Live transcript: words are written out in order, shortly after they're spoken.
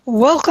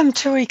Welcome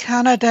to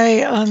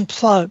Econoday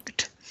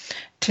Unplugged.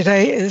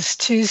 Today is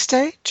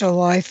Tuesday,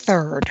 July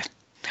 3rd.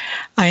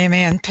 I am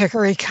Ann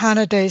Picker,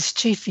 Econoday's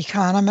chief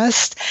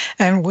economist,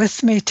 and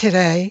with me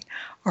today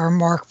are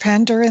Mark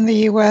Pender in the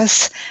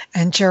U.S.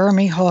 and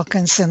Jeremy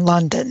Hawkins in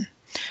London.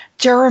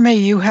 Jeremy,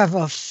 you have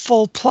a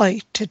full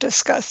plate to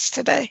discuss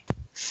today.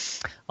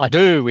 I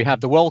do. We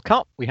have the World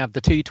Cup, we have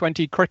the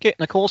T20 cricket,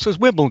 and of course there's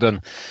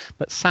Wimbledon.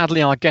 But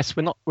sadly, I guess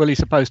we're not really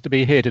supposed to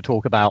be here to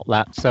talk about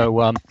that.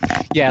 So,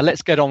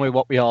 let's get on with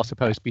what we are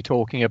supposed to be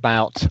talking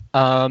about.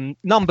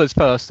 Numbers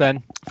first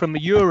then. From the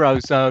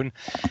Eurozone,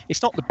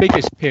 it's not the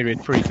biggest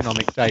period for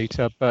economic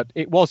data, but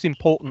it was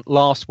important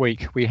last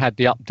week. We had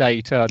the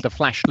update, the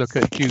flash look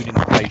at June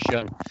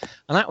inflation,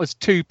 and that was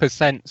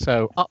 2%,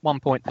 so up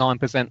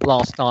 1.9%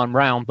 last time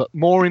round. But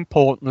more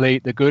importantly,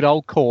 the good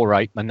old core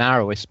rate, the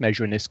narrowest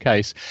measure in this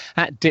case,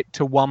 that dipped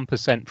to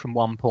 1% from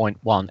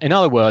 1.1. In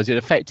other words, it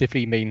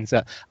effectively means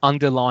that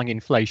underlying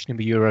inflation in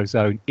the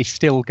Eurozone is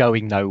still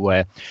going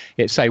nowhere.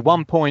 It's say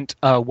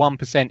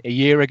 1.1% a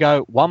year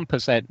ago,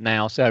 1%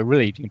 now, so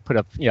really you can put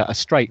a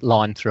straight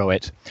line through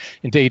it.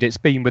 Indeed, it's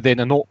been within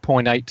a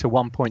 0.8 to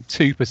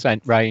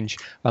 1.2% range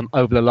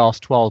over the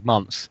last 12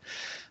 months.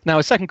 Now,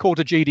 a second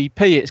quarter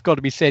GDP, it's got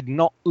to be said,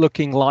 not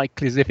looking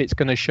likely as if it's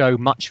going to show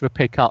much of a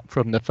pickup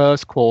from the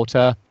first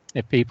quarter.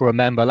 If people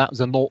remember, that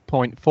was a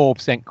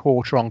 0.4%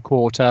 quarter on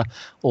quarter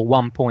or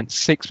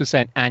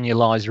 1.6%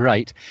 annualized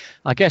rate.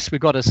 I guess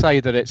we've got to say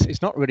that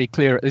it's not really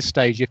clear at this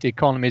stage if the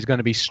economy is going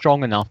to be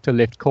strong enough to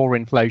lift core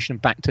inflation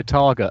back to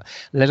target,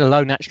 let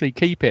alone actually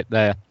keep it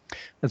there.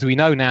 As we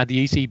know now,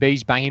 the ECB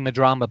is banging the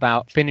drum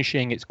about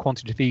finishing its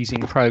quantitative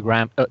easing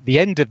program at the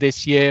end of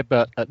this year,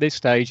 but at this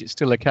stage, it's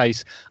still a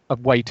case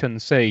of wait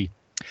and see.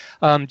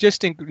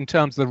 Just in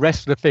terms of the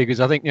rest of the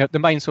figures, I think the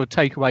main sort of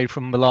takeaway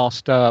from the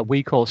last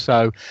week or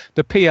so,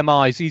 the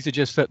PMIs, these are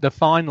just the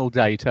final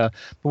data.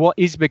 But what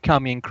is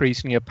becoming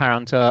increasingly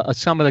apparent are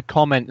some of the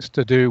comments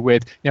to do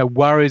with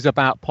worries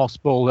about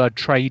possible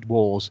trade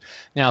wars.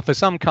 Now, for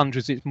some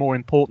countries, it's more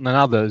important than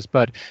others.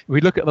 But if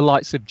we look at the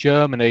likes of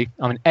Germany,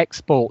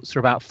 exports are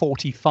about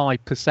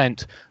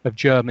 45% of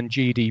German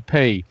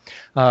GDP.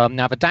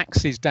 Now, the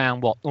DAX is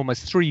down,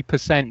 almost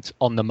 3%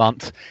 on the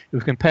month. If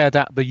we compare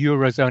that to the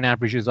Eurozone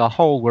average as a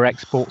whole, where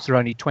exports are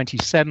only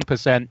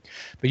 27%,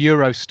 the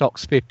Euro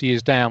Stoxx 50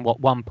 is down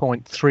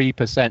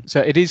 1.3%. So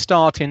it is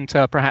starting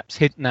to perhaps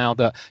hit now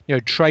that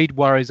trade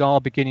worries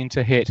are beginning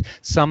to hit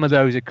some of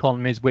those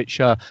economies which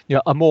are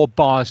more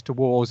biased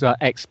towards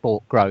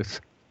export growth.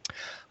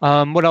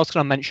 What else can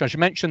I mention? I should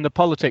mention the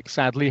politics.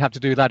 Sadly, have to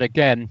do that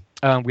again.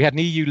 We had an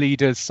EU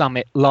leaders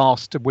summit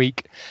last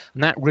week,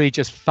 and that really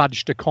just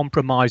fudged a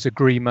compromise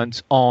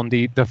agreement on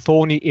the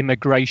thorny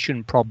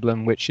immigration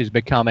problem, which is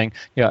becoming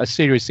a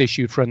serious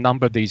issue for a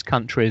number of these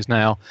countries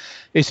now.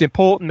 It's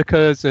important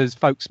because, as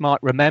folks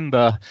might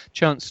remember,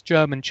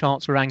 German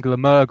Chancellor Angela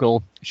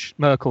Merkel,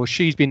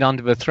 she's been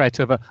under the threat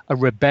of a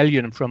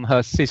rebellion from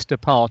her sister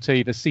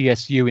party, the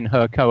CSU, in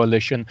her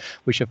coalition,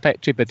 which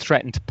effectively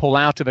threatened to pull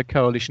out of the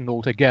coalition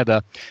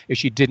altogether if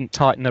she didn't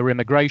tighten her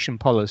immigration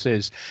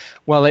policies.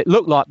 Well, it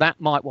looked like that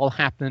might well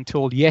happen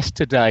until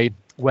yesterday,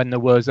 when there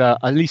was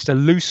at least a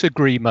loose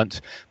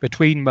agreement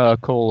between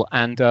Merkel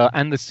and the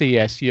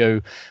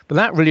CSU. But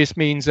that really just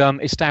means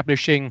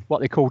establishing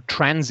what they call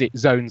transit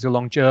zones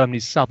along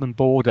Germany's southern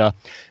border,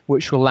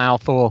 which will allow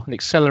for an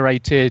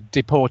accelerated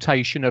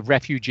deportation of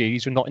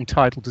refugees who are not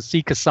entitled to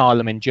seek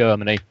asylum in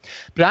Germany.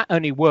 But that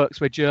only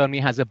works where Germany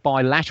has a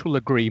bilateral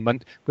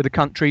agreement with the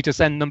country to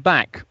send them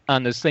back.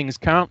 And as things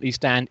currently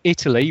stand,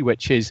 Italy,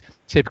 which is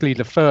typically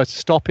the first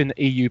stop in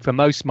the EU for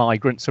most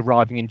migrants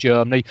arriving in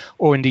Germany,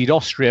 or indeed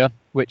Austria,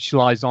 which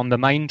lies on the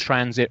main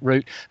transit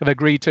route, have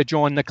agreed to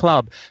join the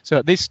club. So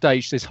at this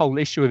stage, this whole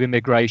issue of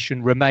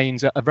immigration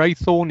remains a very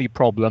thorny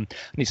problem.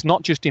 And it's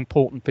not just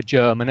important for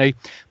Germany,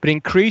 but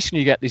increasingly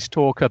you get this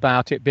talk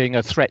about it being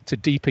a threat to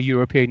deeper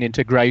European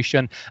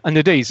integration. And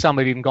indeed, some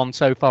have even gone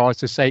so far as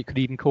to say it could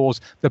even cause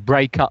the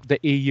breakup of the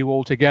EU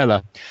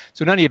altogether.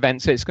 So in any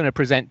event, it's going to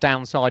present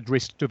downside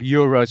risks to the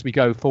euro as we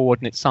go forward,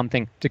 and it's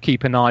something to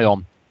keep an eye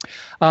on.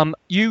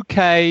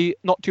 UK,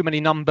 not too many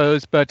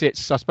numbers, but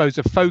it's, I suppose,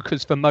 the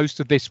focus for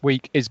most of this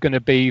week is going to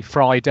be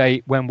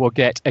Friday, when we'll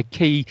get a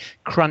key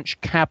crunch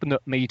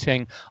cabinet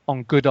meeting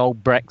on good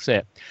old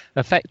Brexit.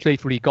 Effectively,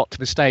 we got to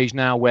the stage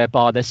now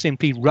whereby they're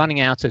simply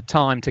running out of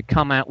time to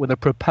come out with a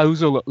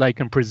proposal that they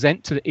can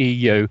present to the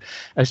EU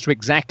as to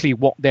exactly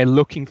what they're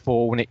looking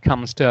for when it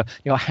comes to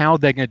how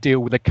they're going to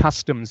deal with the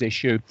customs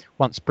issue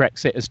once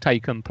Brexit has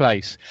taken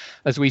place.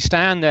 As we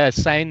stand there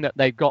saying that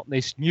they've got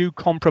this new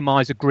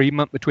compromise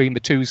agreement between the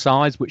two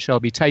sides, which they'll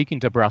be taking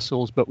to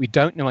Brussels, but we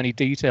don't know any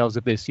details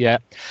of this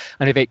yet.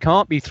 And if it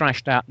can't be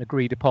thrashed out and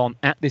agreed upon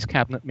at this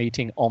cabinet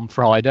meeting on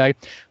Friday,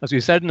 as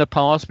we've said in the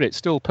past, but it's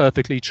still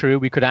perfectly true,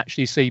 we could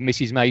actually see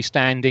Mrs May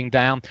standing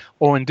down,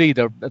 or indeed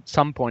at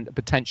some point a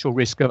potential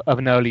risk of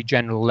an early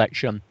general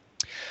election.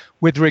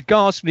 With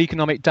regards to the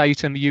economic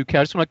data in the UK,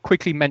 I just want to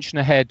quickly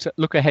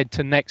look ahead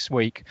to next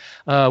week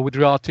with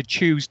regard to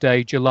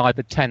Tuesday, July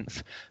the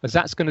 10th, as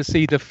that's going to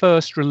see the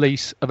first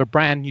release of a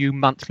brand new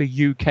monthly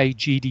UK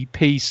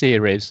GDP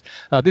series.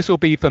 This will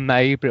be for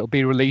May, but it'll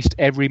be released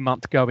every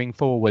month going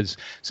forwards.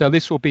 So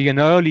this will be an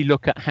early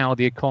look at how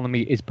the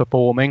economy is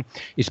performing.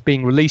 It's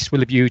being released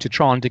with a view to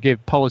trying to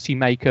give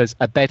policymakers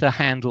a better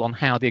handle on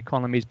how the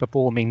economy is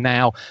performing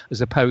now,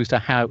 as opposed to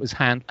how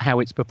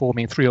it's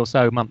performing 3 or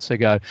so months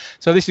ago.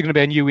 So this is going to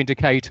be a new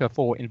indicator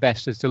for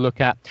investors to look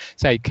at.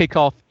 Say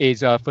kickoff is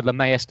for the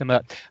May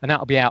estimate, and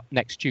that'll be out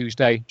next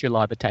Tuesday,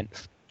 July the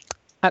 10th.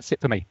 That's it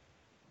for me.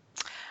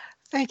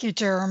 Thank you,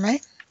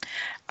 Jeremy.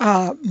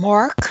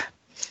 Mark,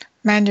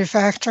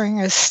 manufacturing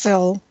is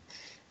still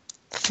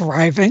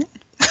thriving.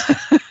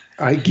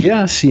 I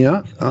guess,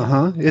 yeah.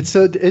 It's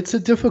a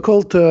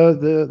difficult.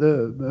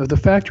 The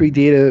factory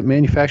data,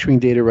 manufacturing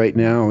data right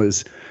now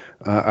is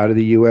out of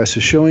the U.S.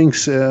 is showing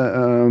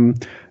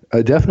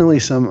definitely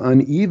some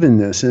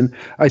unevenness, and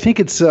I think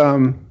it's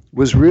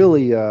was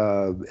really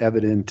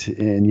evident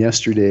in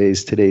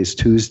today's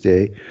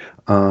Tuesday,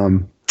 a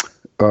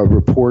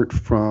report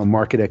from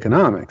Market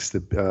Economics, the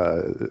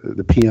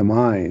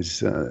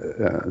PMIs,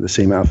 the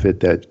same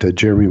outfit that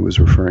Jeremy was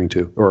referring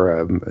to,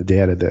 or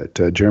data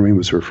that Jeremy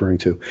was referring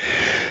to.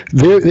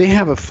 They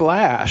have a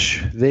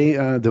flash. They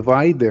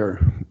divide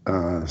their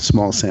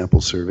small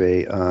sample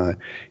survey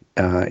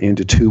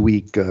into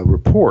 2-week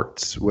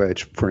reports,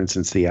 which, for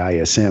instance, the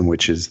ISM,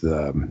 which is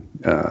the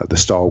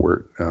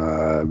stalwart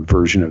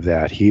version of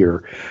that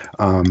here,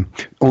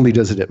 only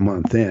does it at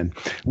month end.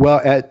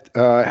 Well, at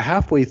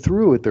halfway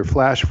through at their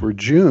flash for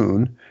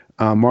June,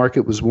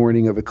 market was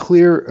warning of a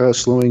clear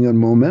slowing on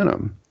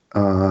momentum.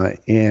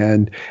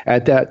 And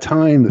at that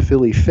time, the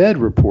Philly Fed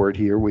report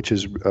here, which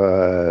is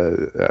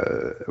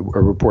a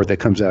report that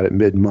comes out at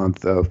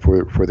mid-month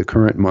for the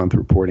current month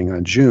reporting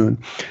on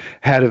June,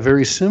 had a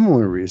very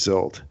similar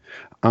result.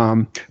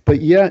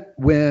 But yet,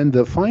 when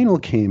the final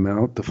came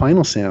out, the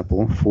final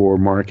sample for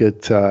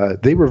market,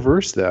 they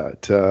reversed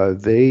that.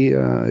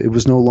 It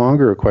was no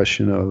longer a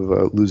question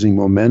of losing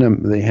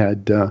momentum. They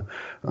had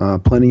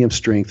plenty of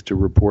strength to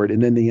report.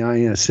 And then the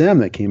ISM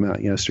that came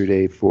out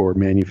yesterday for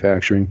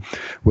manufacturing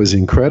was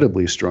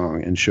incredibly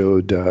strong and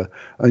showed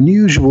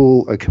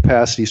unusual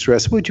capacity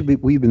stress, which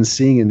we've been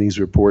seeing in these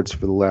reports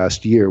for the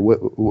last year.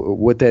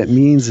 What that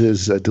means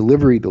is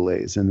delivery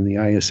delays. And in the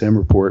ISM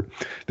report,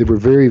 they were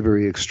very,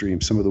 very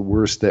extreme. Some of the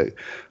worst that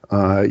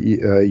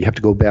you have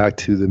to go back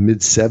to the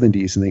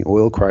mid-'70s in the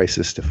oil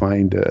crisis to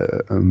find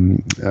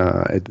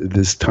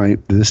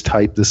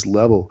this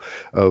level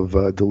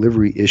of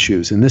delivery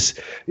issues. And this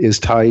is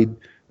tied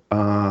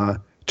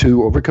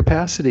to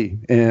overcapacity,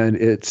 and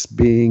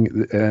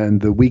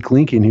the weak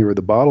link in here, or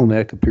the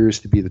bottleneck, appears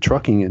to be the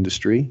trucking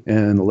industry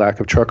and the lack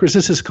of truckers.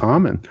 This is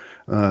common,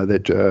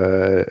 that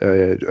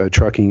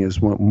trucking is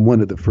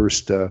one of the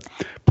first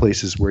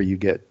places where you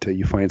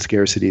find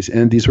scarcities.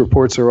 And these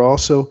reports are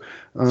also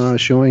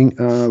showing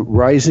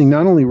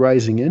not only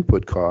rising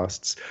input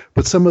costs,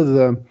 but some of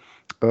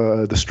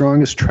the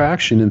strongest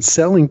traction in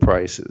selling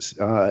prices.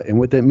 And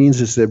what that means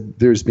is that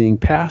there's being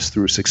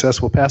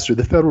successful pass-through.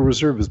 The Federal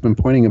Reserve has been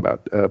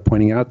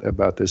pointing out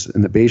about this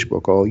in the Beige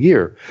Book all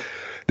year.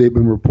 They've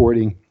been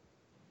reporting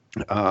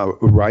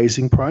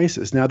rising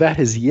prices. Now, that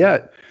has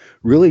yet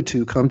really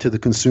to come to the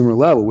consumer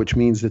level, which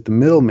means that the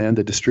middlemen,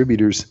 the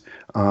distributors,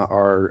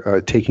 are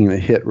taking the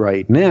hit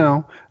right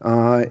now.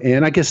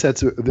 And I guess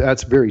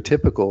that's very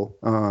typical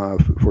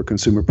for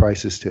consumer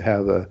prices to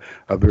have a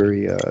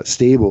very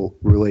stable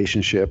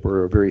relationship,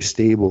 or a very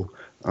stable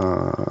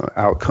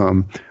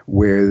outcome,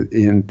 where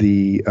in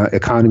the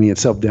economy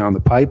itself down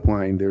the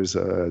pipeline there's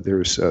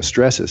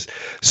stresses.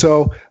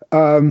 So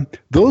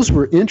those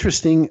were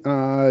interesting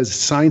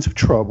signs of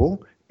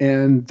trouble.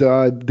 And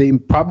they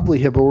probably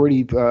have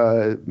already,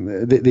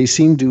 they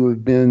seem to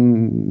have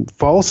been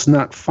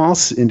not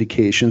false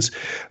indications.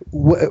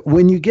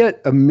 When you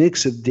get a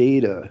mix of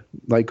data,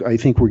 like I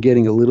think we're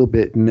getting a little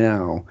bit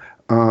now,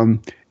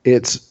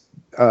 it's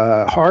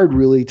hard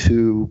really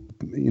to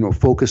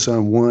focus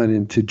on one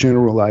and to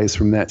generalize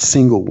from that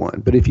single one.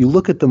 But if you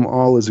look at them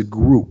all as a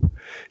group,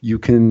 you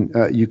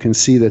can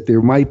see that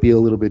there might be a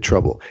little bit of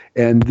trouble.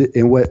 And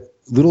what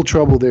little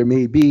trouble there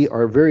may be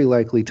are very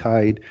likely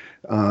tied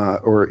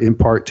or in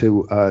part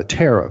to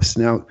tariffs.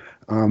 Now,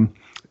 and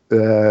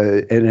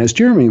as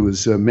Jeremy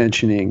was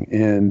mentioning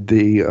in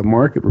the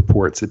market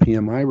reports, the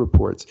PMI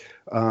reports,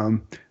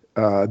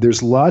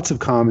 there's lots of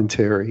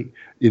commentary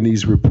in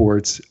these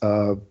reports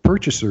of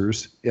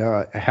purchasers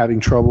having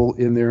trouble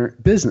in their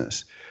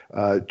business.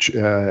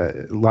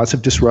 Lots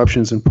of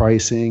disruptions in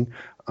pricing,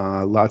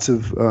 lots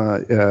of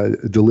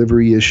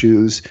delivery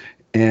issues,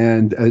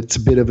 and it's a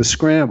bit of a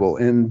scramble.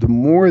 And the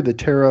more the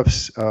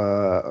tariffs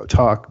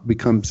talk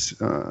becomes,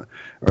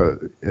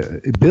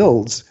 it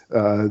builds,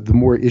 the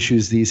more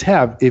issues these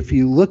have. If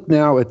you look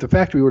now at the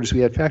factory orders,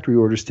 we had factory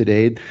orders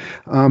today,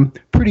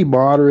 pretty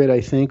moderate,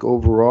 I think,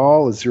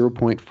 overall, a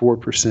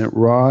 0.4%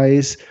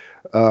 rise.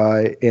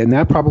 And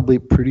that probably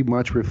pretty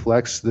much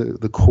reflects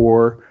the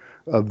core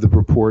of the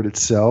report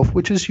itself,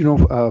 which is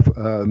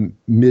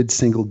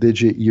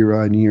mid-single-digit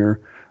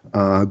year-on-year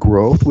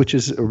growth, which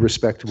is a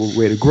respectable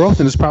rate of growth,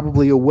 and is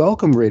probably a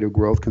welcome rate of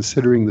growth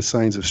considering the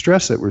signs of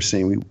stress that we're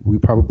seeing. We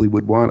probably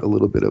would want a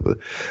little bit of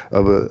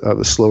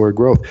a slower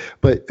growth.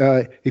 But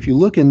if you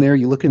look in there,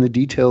 you look in the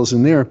details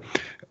in there,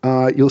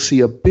 you'll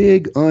see a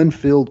big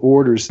unfilled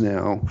orders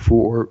now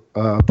for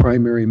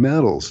primary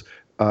metals.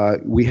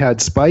 We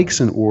had spikes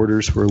in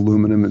orders for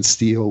aluminum and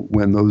steel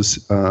when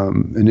those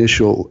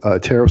initial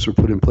tariffs were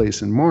put in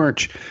place in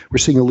March. We're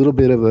seeing a little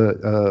bit of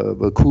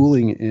a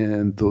cooling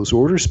in those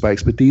order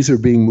spikes, but these are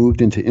being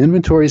moved into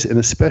inventories and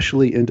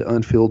especially into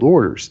unfilled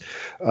orders,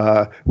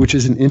 which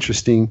is an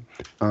interesting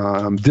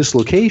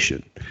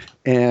dislocation.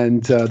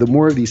 And the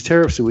more of these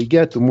tariffs that we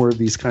get, the more of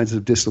these kinds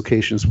of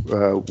dislocations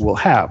we'll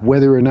have,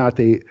 whether or not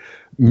they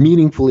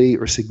meaningfully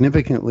or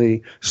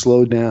significantly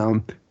slow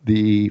down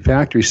the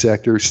factory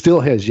sector still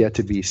has yet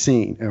to be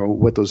seen,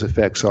 what those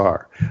effects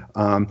are.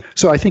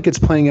 So I think it's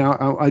playing out.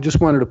 I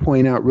just wanted to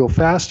point out real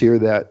fast here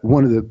that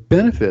one of the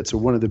benefits or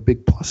one of the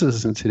big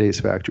pluses in today's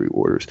factory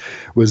orders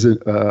was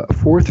a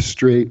fourth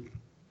straight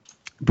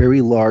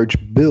very large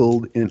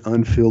build in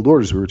unfilled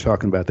orders. We were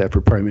talking about that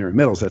for primary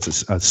metals.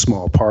 That's a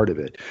small part of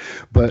it.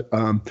 But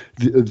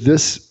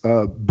this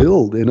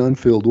build in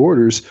unfilled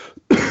orders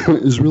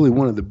is really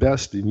one of the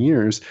best in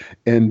years,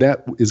 and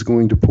that is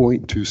going to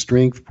point to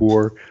strength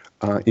for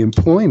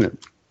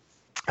employment.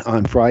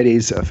 On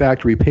Friday's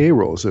factory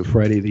payrolls, so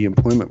Friday the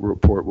employment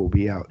report will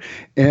be out.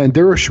 And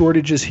there are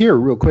shortages here,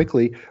 real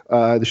quickly.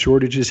 The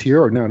shortages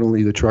here are not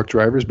only the truck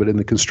drivers, but in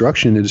the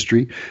construction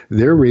industry,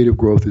 their rate of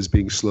growth is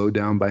being slowed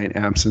down by an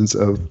absence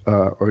of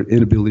or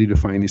inability to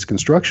find these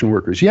construction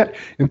workers. Yet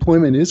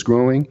employment is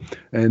growing,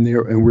 and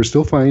we're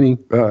still finding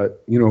a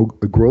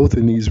growth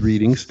in these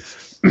readings.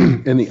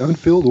 And the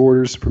unfilled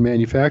orders for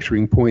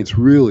manufacturing points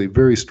really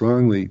very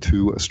strongly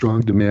to a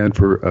strong demand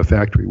for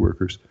factory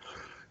workers.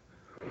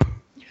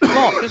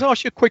 Mark, just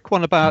ask you a quick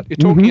one about, you're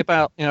talking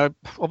about,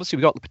 obviously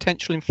we've got the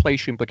potential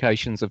inflation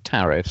implications of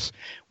tariffs.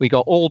 We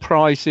got oil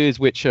prices,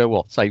 which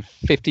are, say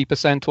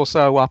 50% or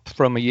so up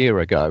from a year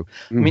ago.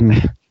 I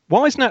mean,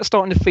 why isn't that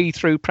starting to feed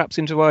through perhaps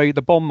into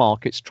the bond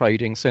markets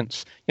trading,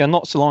 since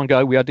not so long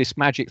ago we had this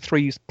magic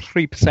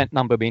 3%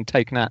 number being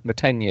taken out in the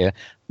 10-year.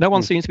 No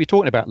one seems to be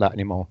talking about that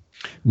anymore.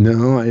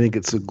 No, I think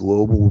it's a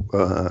global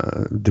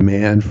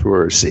demand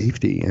for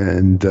safety,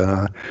 and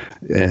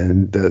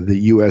the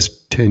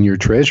U.S. 10-year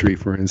Treasury,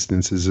 for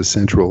instance, is a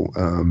central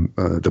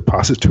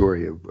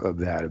depository of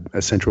that,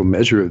 a central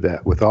measure of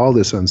that. With all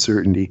this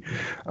uncertainty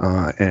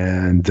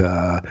and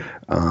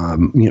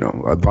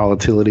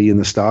volatility in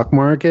the stock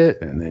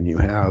market, and then you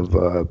have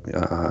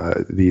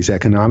these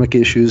economic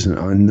issues and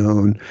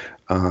unknown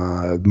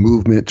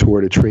movement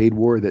toward a trade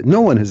war that no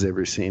one has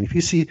ever seen. If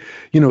you see,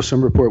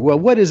 some report, well,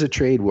 what is a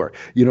trade war?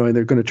 And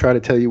they're going to try to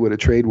tell you what a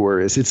trade war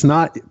is. It's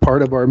not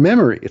part of our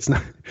memory. It's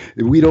not.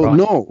 We don't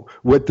know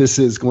what this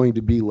is going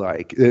to be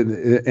like,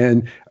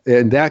 and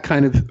that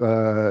kind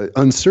of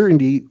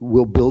uncertainty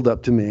will build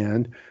up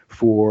demand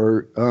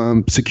for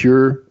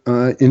secure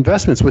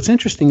investments. What's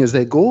interesting is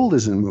that gold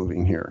isn't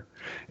moving here.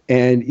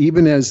 And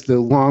even as the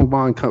long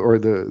bond or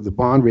the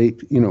bond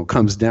rate,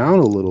 comes down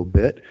a little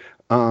bit,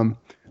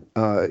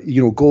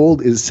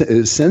 gold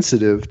is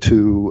sensitive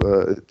to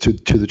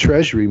the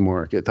Treasury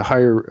market. The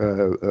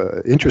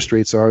higher interest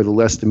rates are, the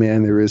less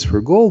demand there is for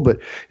gold. But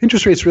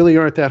interest rates really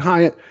aren't that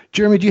high.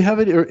 Jeremy, do you have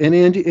it, or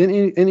Andy,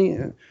 any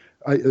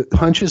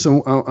hunches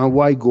on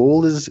why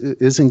gold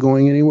isn't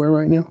going anywhere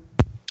right now?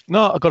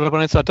 No, I've got to be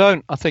honest, I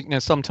don't. I think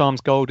sometimes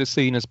gold is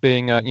seen as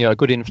being a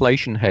good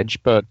inflation hedge,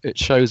 but it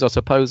shows, I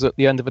suppose, at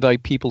the end of the day,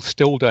 people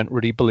still don't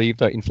really believe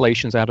that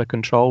inflation's out of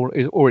control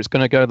or it's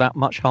going to go that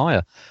much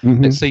higher.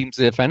 It seems,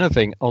 if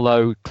anything,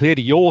 although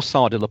clearly your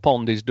side of the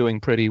pond is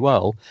doing pretty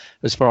well,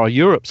 as far as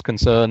Europe's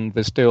concerned,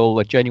 there's still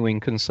a genuine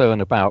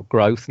concern about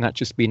growth, and that's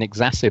just been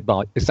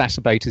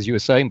exacerbated, as you were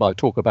saying, by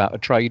talk about a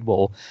trade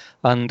war.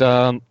 And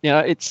I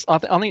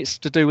think it's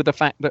to do with the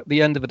fact that at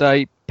the end of the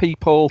day,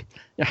 people.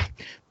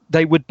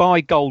 They would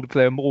buy gold if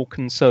they're more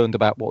concerned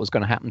about what was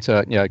going to happen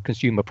to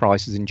consumer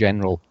prices in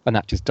general, and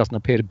that just doesn't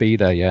appear to be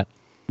there yet.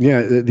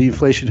 Yeah, the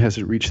inflation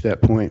hasn't reached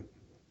that point.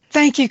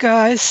 Thank you,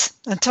 guys.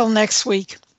 Until next week.